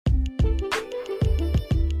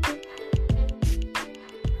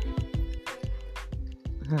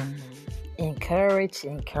Encourage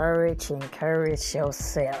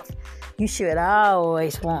yourself. You should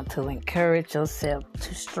always want to encourage yourself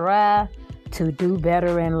to strive to do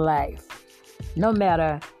better in life. No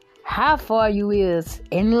matter how far you is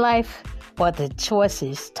in life, but the choice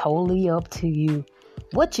is totally up to you.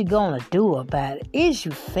 What you gonna do about it? Is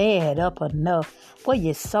you fed up enough where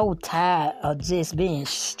you're so tired of just being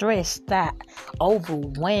stressed out,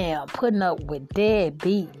 overwhelmed, putting up with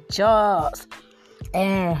deadbeat jobs,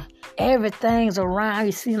 and everything's around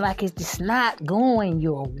you seems like it's just not going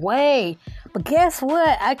your way? But guess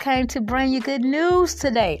what? I came to bring you good news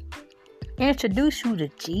today. Introduce you to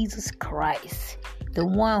Jesus Christ, the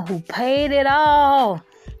one who paid it all.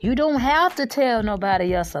 You don't have to tell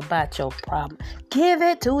nobody else about your problem. Give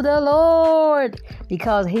it to the Lord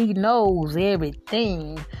because He knows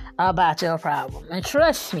everything about your problem. And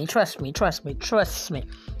trust me.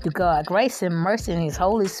 To God, grace and mercy and His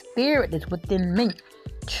Holy Spirit is within me.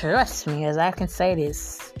 Trust me as I can say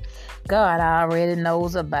this. God already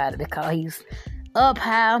knows about it because He's up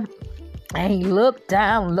high and He looked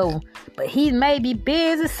down low. But He may be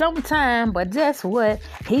busy sometime, but guess what?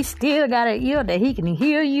 He still got an ear that He can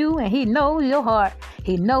hear you, and He knows your heart.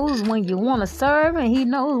 He knows when you want to serve, and He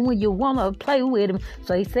knows when you want to play with Him.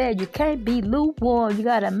 So He said you can't be lukewarm. You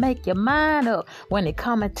got to make your mind up when it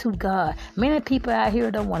coming to God. Many people out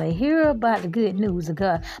here don't want to hear about the good news of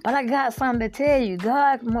God. But I got something to tell you.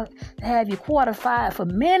 God wants to have you qualified for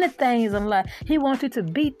many things in life. He wants you to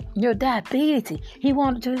beat your diabetes. He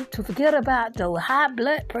wants you to forget about the high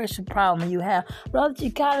blood pressure problem you have. Brother, you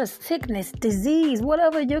got a sickness, disease,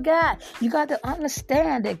 whatever you got to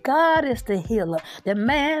understand that God is the healer. The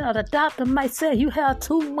man or the doctor might say you have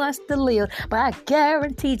 2 months to live, but I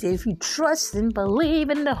guarantee you, if you trust and believe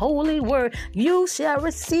in the holy word, you shall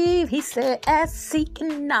receive. He said, ask, seek,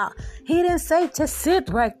 and knock. He didn't say just sit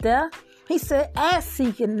right there. He said, ask,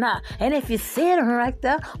 seek, and knock. And if you're sitting right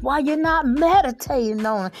there, why you're not meditating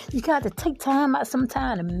on it? You got to take time out some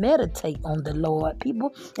time to meditate on the Lord,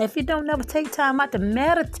 people. If you don't never take time out to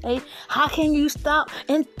meditate, how can you stop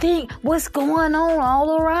and think what's going on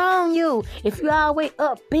all around you? If you're always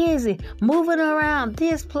up, busy, moving around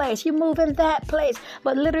this place, you're moving that place.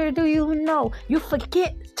 But literally, do you know, you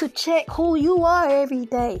forget to check who you are every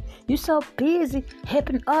day. You're so busy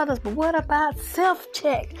helping others, but what about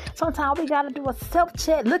self-check? Sometimes we got to do a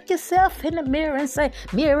self-check. Look yourself in the mirror and say,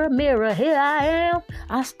 mirror, mirror, here I am.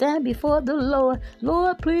 I stand before the Lord.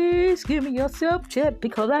 Lord, please give me your self-check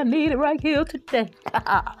because I need it right here today.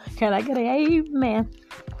 Can I get an amen?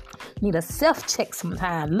 Need a self-check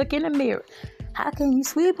sometime. Look in the mirror. How can you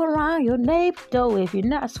sweep around your neighbor door if you're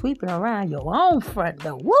not sweeping around your own front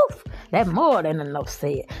door? Woof! That's more than enough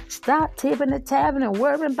said. Stop tipping and tapping and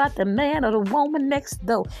worrying about the man or the woman next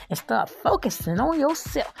door and start focusing on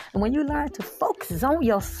yourself. And when you learn to focus on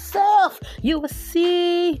yourself, you will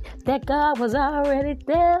see that God was already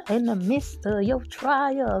there in the midst of your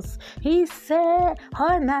trials. He said,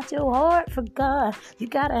 harden not your heart for God. You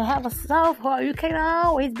got to have a soft heart. You can't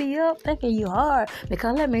always be up thinking you hard.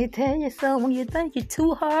 Because let me tell you something, when you think you're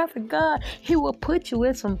too hard for God, He will put you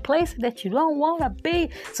in some places that you don't want to be.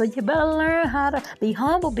 So you better learn how to be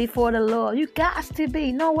humble before the Lord. You got to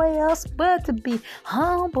be nowhere else but to be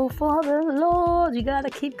humble for the Lord. You got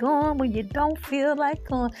to keep going when you don't feel like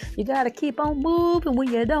going. You got to keep on moving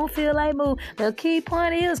when you don't feel like moving. The key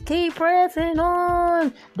point is keep pressing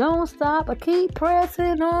on. Don't stop, but keep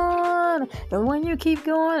pressing on. And when you keep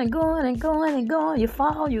going and going and going and going, you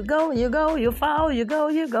fall, you go, you go, you fall, you go,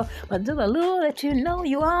 you go. But do a little that you know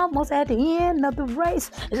you almost at the end of the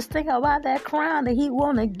race. Just think about that crown that He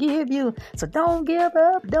want to give you. So don't give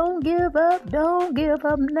up, don't give up, don't give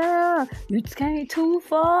up now. You came too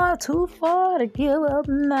far to give up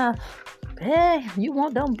now. Hey, you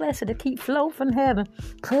want them blessings to keep flowing from heaven.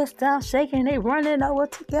 Pressed down, shaking, they running over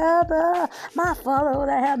together. My Father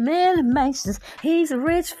that have many mansions. He's a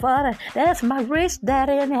rich Father. That's my rich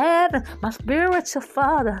Daddy in heaven. My spiritual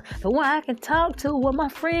Father. The one I can talk to when my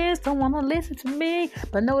friends don't want to listen to me.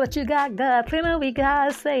 But know that you got God. Plenty we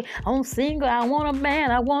gotta say. I'm single, I want a man,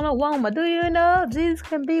 I want a woman. Do you know Jesus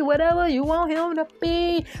can be whatever you want Him to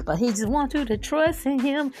be? But He just wants you to trust in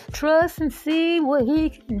Him. Trust and see what He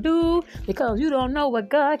can do. Because you don't know what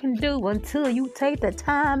God can do until you take the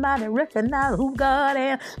time out and recognize who God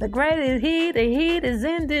is. The greatest He, the He is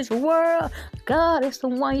in this world. God is the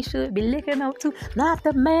one you should be looking up to, not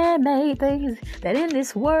the man-made things that in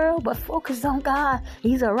this world, but focus on God.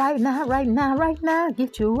 He's a right now, right now, right now.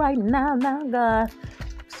 Get you right now, God.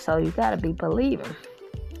 So you got to be believing,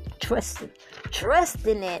 trusting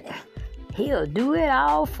in it. He'll do it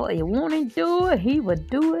all for you. Want to do it, He will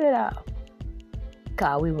do it all.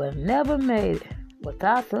 God, we would have never made it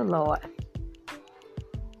without the Lord.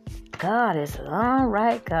 God is an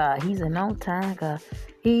alright God. He's an on-time God.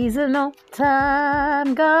 He's an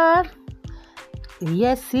on-time God.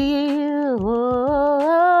 Yes, He is.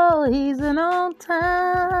 Oh, He's an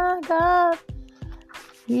on-time God.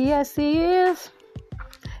 Yes, He is.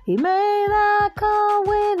 He may not come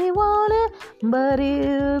when He wanted, but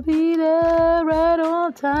He'll be there right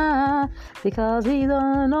on time because He's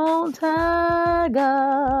an on-time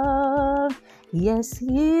God. Yes,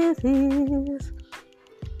 He is.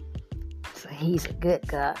 So He's a good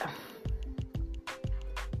God.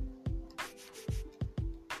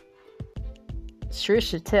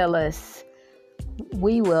 Scripture tell us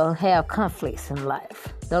we will have conflicts in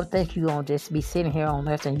life. Don't think you're going to just be sitting here on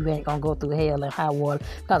earth and you ain't going to go through hell and hot water.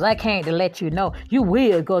 Because I came to let you know you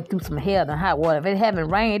will go through some hell and hot water. If it haven't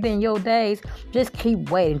rained in your days, just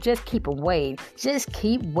keep waiting. Just keep waiting. Just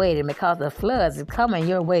keep waiting because the floods are coming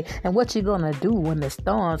your way. And what you going to do when the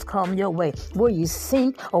storms come your way? Will you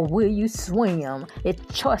sink or will you swim? The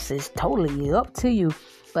choice is totally up to you.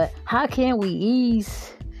 But how can we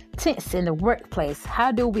ease tense in the workplace?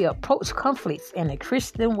 How do we approach conflicts in a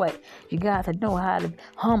Christian way? You got to know how to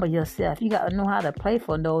humble yourself. You got to know how to pray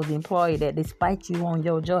for those employees that despite you on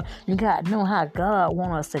your job. You got to know how God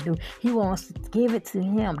wants us to do. He wants to give it to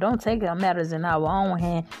Him. Don't take our matters in our own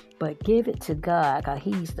hand, but give it to God because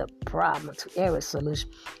He's the problem to every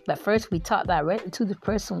solution. But first, we talk directly to the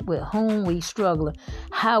person with whom we struggle.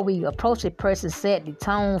 How we approach a person set the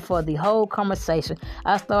tone for the whole conversation.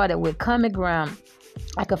 I started with common ground.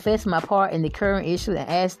 I confess my part in the current issue and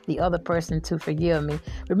ask the other person to forgive me.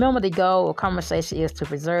 Remember, the goal of conversation is to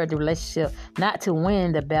preserve the relationship, not to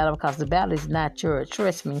win the battle, because the battle is not yours.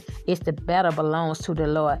 Trust me, the battle belongs to the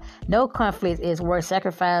Lord. No conflict is worth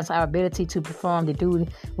sacrificing our ability to perform the duty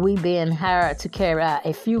we've been hired to carry out.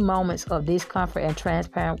 A few moments of discomfort and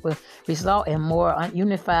transparent will result in more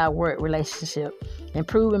unified work relationship,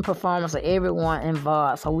 improving performance of everyone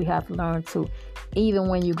involved. So we have to learn to, even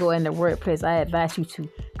when you go in the workplace, I advise you to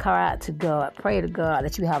cry out to God. Pray to God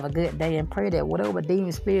that you have a good day and pray that whatever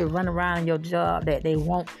demon spirit run around your job, that they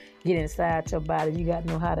won't get inside your body. You got to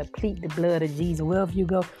know how to plead the blood of Jesus. Wherever you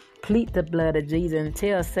go, plead the blood of Jesus and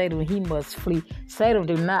tell Satan he must flee. Satan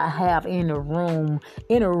do not have any room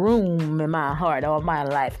in my heart or my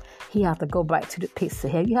life. He have to go back to the pits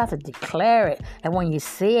of hell. You have to declare it. And when you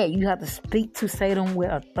say it, you have to speak to Satan with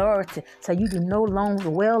authority. So you do no longer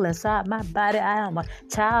dwell inside my body. I am a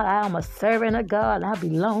child. I am a servant of God. I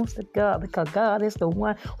belong to God because God is the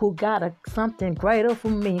one who got something greater for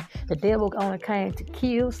me. The devil only came to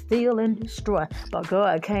kill, steal, and destroy. But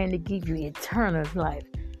God came to give you eternal life.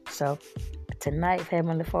 So tonight,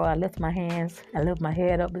 Heavenly Father, I lift my hands. I lift my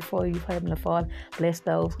head up before you, Heavenly Father. Bless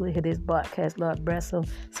those who hear this podcast, Lord. Bless them.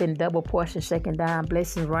 Send double portion shaking down.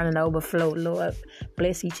 Blessings running overflow, Lord.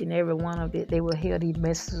 Bless each and every one of it. They will hear these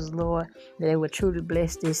messages, Lord. They will truly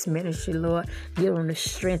bless this ministry, Lord. Give them the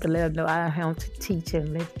strength to let them know I am to teach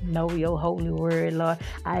and let them know your holy word, Lord.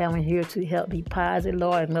 I am here to help be positive,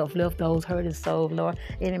 Lord, and uplift those hurting souls, Lord.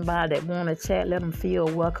 Anybody that want to chat, let them feel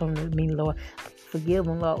welcome to me, Lord. Forgive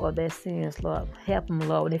them, Lord, of their sins, Lord. Help them,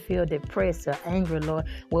 Lord, when they feel depressed or angry, Lord.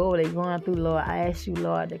 Whatever they're going through, Lord, I ask you,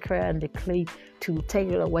 Lord, to declare and decree to take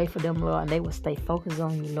it away from them, Lord, and they will stay focused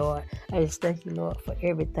on you, Lord. I just thank you, Lord, for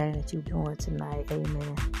everything that you're doing tonight.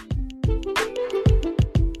 Amen.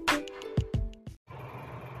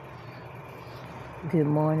 Good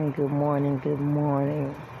morning, good morning, good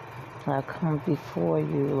morning. I come before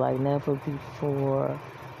you like never before.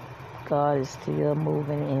 God is still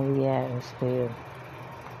moving in the atmosphere.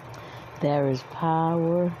 There is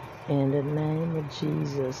power in the name of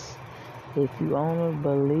Jesus. If you only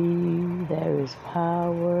believe, there is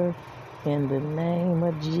power in the name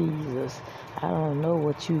of Jesus. I don't know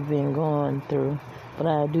what you've been going through, but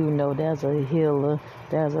I do know there's a healer,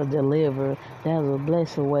 there's a deliverer, there's a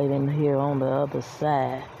blessing waiting here on the other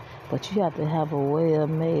side. But you have to have a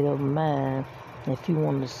well-made up mind if you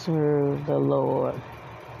want to serve the Lord.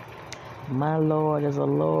 My Lord is a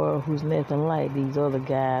Lord who's nothing like these other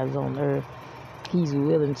guys on earth. He's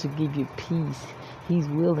willing to give you peace. He's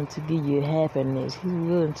willing to give you happiness. He's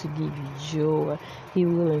willing to give you joy. He's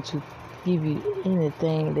willing to give you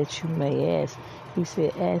anything that you may ask. He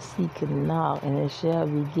said, ask, seek, and knock, and it shall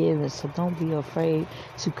be given. So don't be afraid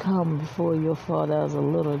to come before your Father as a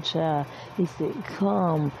little child. He said,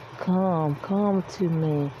 come to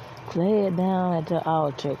me. Lay it down at the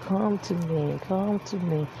altar. Come to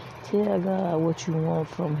me. Tell God what you want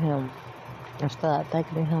from Him. And start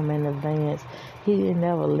thanking Him in advance. He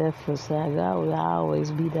never left your side. God will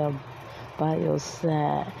always be there by your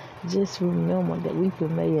side. Just remember that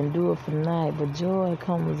weeping may endure for night, but joy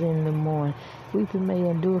comes in the morning. Weeping may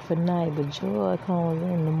endure for night, but joy comes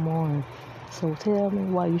in the morning. So tell me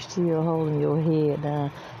why you still holding your head down.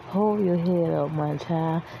 Hold your head up, my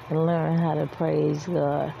child, and learn how to praise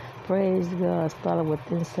God. Praise God. Start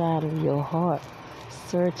with inside of your heart,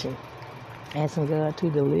 searching, asking God to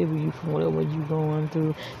deliver you from whatever you're going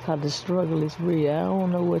through, because the struggle is real. I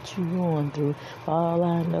don't know what you're going through. All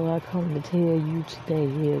I know, I come to tell you today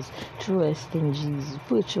is trust in Jesus.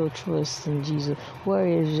 Put your trust in Jesus. Where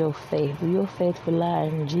is your faith? Do your faith rely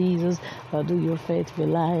in Jesus, or do your faith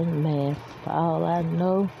rely in man? For all I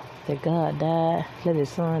know, that God died, let his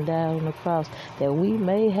son die on the cross, that we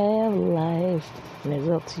may have life. And it's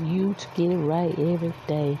up to you to get it right every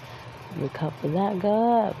day. Because without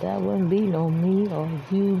God, that wouldn't be no me or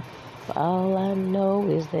you. But all I know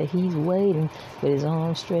is that he's waiting with his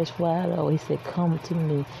arms stretched wide open. He said, come to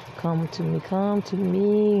me, come to me, come to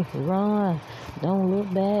me. Run. Don't look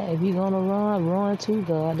back. If you're going to run, run to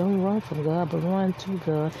God. Don't run from God, but run to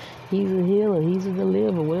God. He's a healer. He's a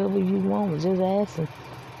deliverer. Whatever you want, just ask him.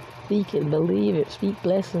 Speak it, believe it. Speak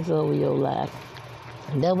blessings over your life.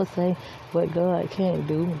 Never say what God can't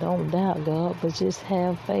do. Don't doubt God, but just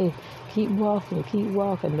have faith. Keep walking, keep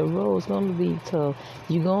walking. The road's going to be tough.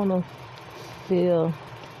 You're going to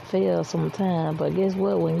fail sometime, but guess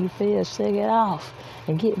what? When you fail, shake it off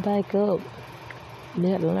and get back up. You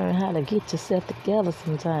have to learn how to get yourself together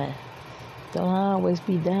sometime. Don't always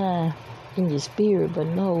be down in your spirit, but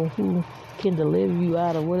know who can deliver you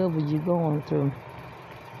out of whatever you're going through.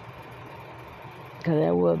 Because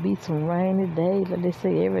there will be some rainy days, but they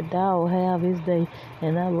say every dog have his day,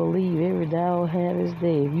 and I believe every dog have his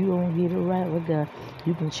day. If you don't get it right with God,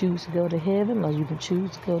 you can choose to go to heaven, or you can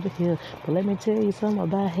choose to go to hell. But let me tell you something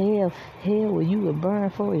about hell. Hell, where you will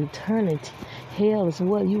burn for eternity. Hell is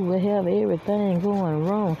what you will have everything going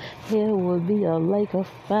wrong. Hell will be a lake of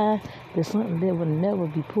fire. There's something that will never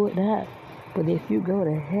be put out. But if you go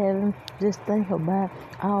to heaven, just think about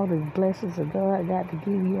all the blessings that God got to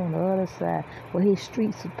give you on the other side, where his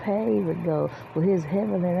streets are paved to go, where his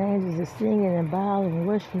heavenly angels are singing and bowing and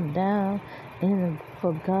worshiping down and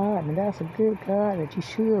for God. And that's a good God that you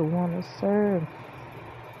should want to serve.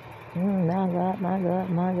 My God, my God,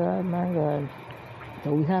 my God, my God.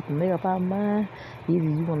 So we have to make up our mind. Either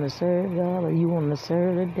you want to serve God or you want to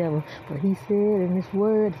serve the devil. But he said in his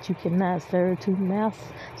word that you cannot serve two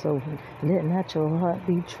masters. So let not your heart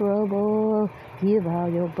be troubled. Give all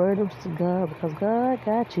your burdens to God, because God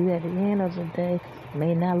got you at the end of the day. It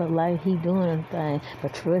may not look like he doing anything,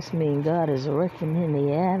 but trust me, God is working in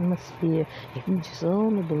the atmosphere. If you just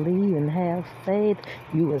only believe and have faith,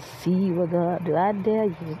 you will see what God do. I dare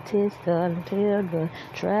you to test God and tell God,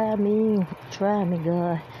 try me,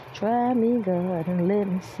 God. Try me, God, and let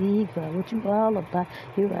me see, God, what you all about.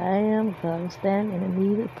 Here I am, God, I'm standing in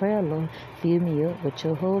need of prayer, Lord. Fill me up with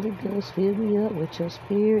your Holy Ghost. Fill me up with your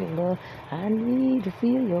Spirit, Lord. I need to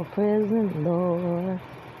feel your presence, Lord.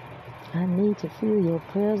 I need to feel your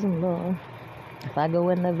presence, Lord. If I go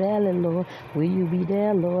in the valley, Lord, will you be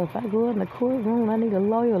there, Lord? If I go in the courtroom, I need a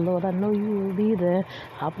lawyer, Lord. I know you will be there.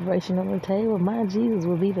 Operation on the table, my Jesus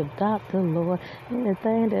will be the doctor, Lord.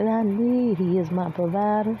 Anything that I need, he is my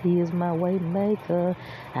provider. He is my way maker.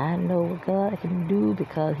 I know what God can do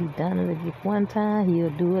because he done it one time, he'll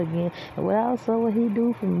do it again. And what also will he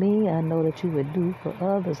do for me, I know that you would do for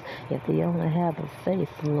others if they only have the faith,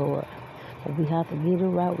 Lord. But we have to get it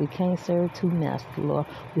right. We can't serve two masters, Lord.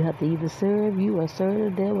 We have to either serve you or serve the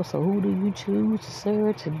devil. So who do you choose to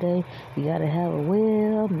serve today? You got to have a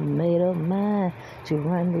well-made-up mind to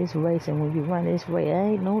run this race. And when you run this race, there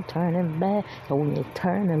ain't no turning back. So when you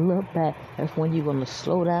turn and look back, that's when you're going to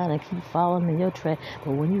slow down and keep following in your track.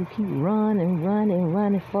 But when you keep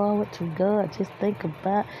running forward to God, just think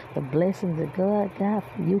about the blessings that God got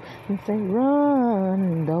for you. And say,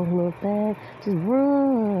 run, don't look back. Just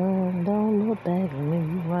run, don't look back. And when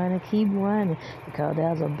you run, keep running, because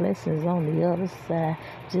there's a blessings on the other side.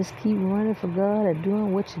 Just keep running for God and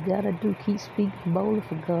doing what you gotta do. Keep speaking boldly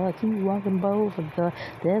for God. Keep walking bold for God.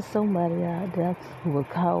 There's somebody out there who was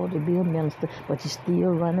called to be a minister, but you're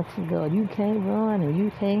still running for God. You can't run and you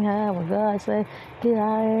can't hide. When God say, here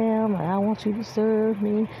I am, and I want you to serve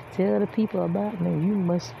me, tell the people about me, you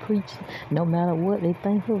must preach. No matter what they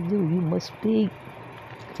think of you, you must speak.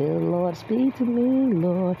 Tell the Lord, speak to me,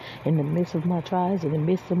 Lord, in the midst of my trials, in the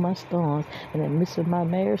midst of my storms, in the midst of my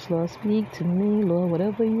marriage, Lord, speak to me, Lord,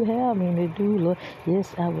 whatever you have me to do, Lord.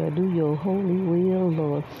 Yes, I will do your holy will,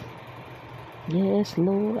 Lord. Yes,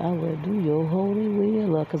 Lord, I will do your holy will,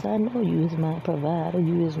 Lord, because I know you is my provider,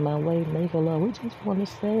 you is my way maker, Lord. We just want to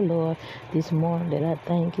say, Lord, this morning that I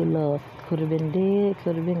thank you, Lord. Could have been dead,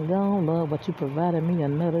 could have been gone, Lord, but you provided me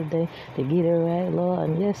another day to get it right, Lord.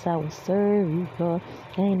 And yes, I will serve you, Lord.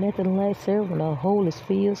 Ain't nothing like serving the Holy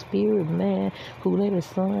Spirit, man, who let his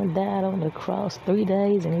son died on the cross 3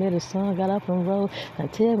 days and let his son got up and rose. Now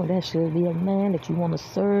tell me that should be a man that you want to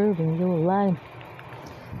serve in your life.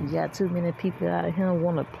 You got too many people out here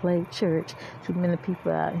want to play church. Too many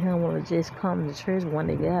people out here want to just come to church when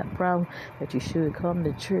they got problems. But you should come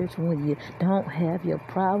to church when you don't have your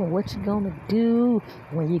problem. What you gonna do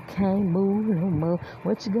when you can't move no more?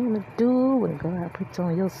 What you gonna do when God puts you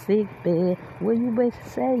on your sick bed? Will you basically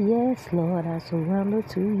say, yes, Lord, I surrender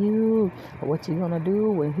to you? Or what you gonna do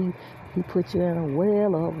when he put you in a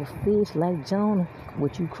well of a fish like Jonah?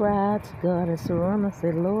 Would you cry to God and surrender?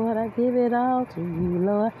 Say, Lord, I give it all to you,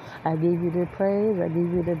 Lord. I give you the praise. I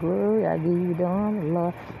give you the glory. I give you the honor,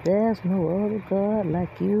 Lord. There's no other God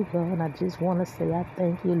like you, God. I just want to say I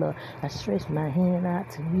thank you, Lord. I stretch my hand out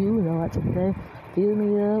to you, Lord, today. Fill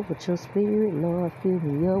me up with your spirit, Lord. Fill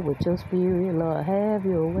me up with your spirit, Lord. Have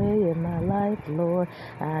your way in my life, Lord.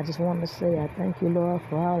 I just want to say I thank you, Lord,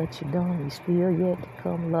 for all that you've done. You still yet to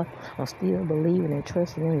come, Lord. I'm still believing and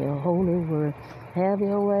trusting in your holy word. Have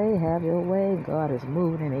your way, have your way. God is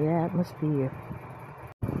moving in the atmosphere.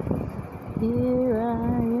 Here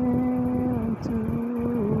I am to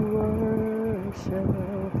worship.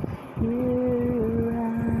 Here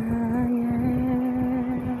I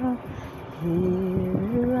am.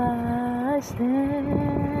 Here I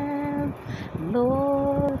stand.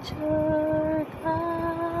 Lord, your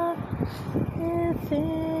God is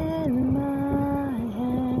in my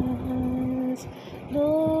hands.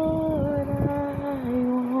 Lord, I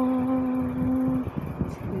want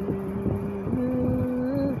to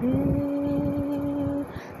be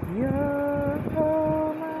your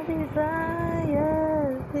my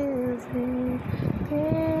desire is in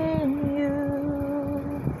you.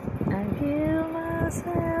 I give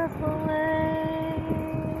myself away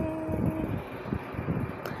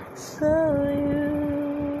so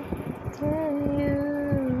you can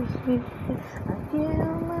use me. I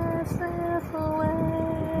give myself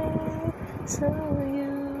away so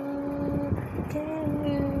you can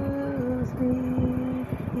use me.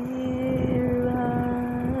 Here I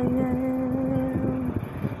am,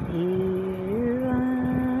 here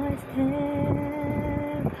I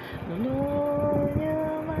stand. Lord,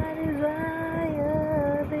 you're my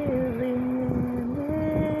desire, live in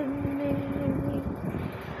me.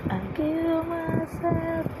 I give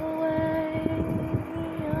myself away.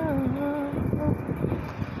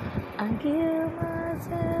 I give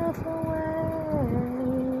myself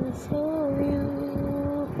away so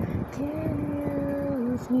you can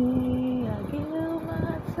use me. I give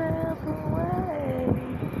myself away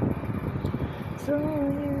so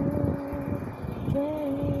you can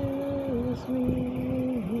use me.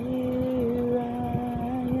 Here I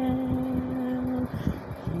am.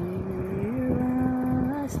 Here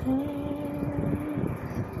I stand.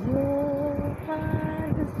 You're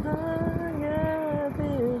my desire,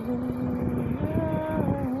 living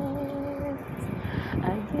hands. I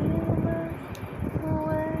give myself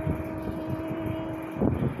away.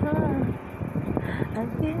 I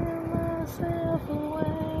give myself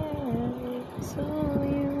away so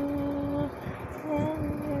you can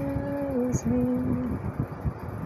use me.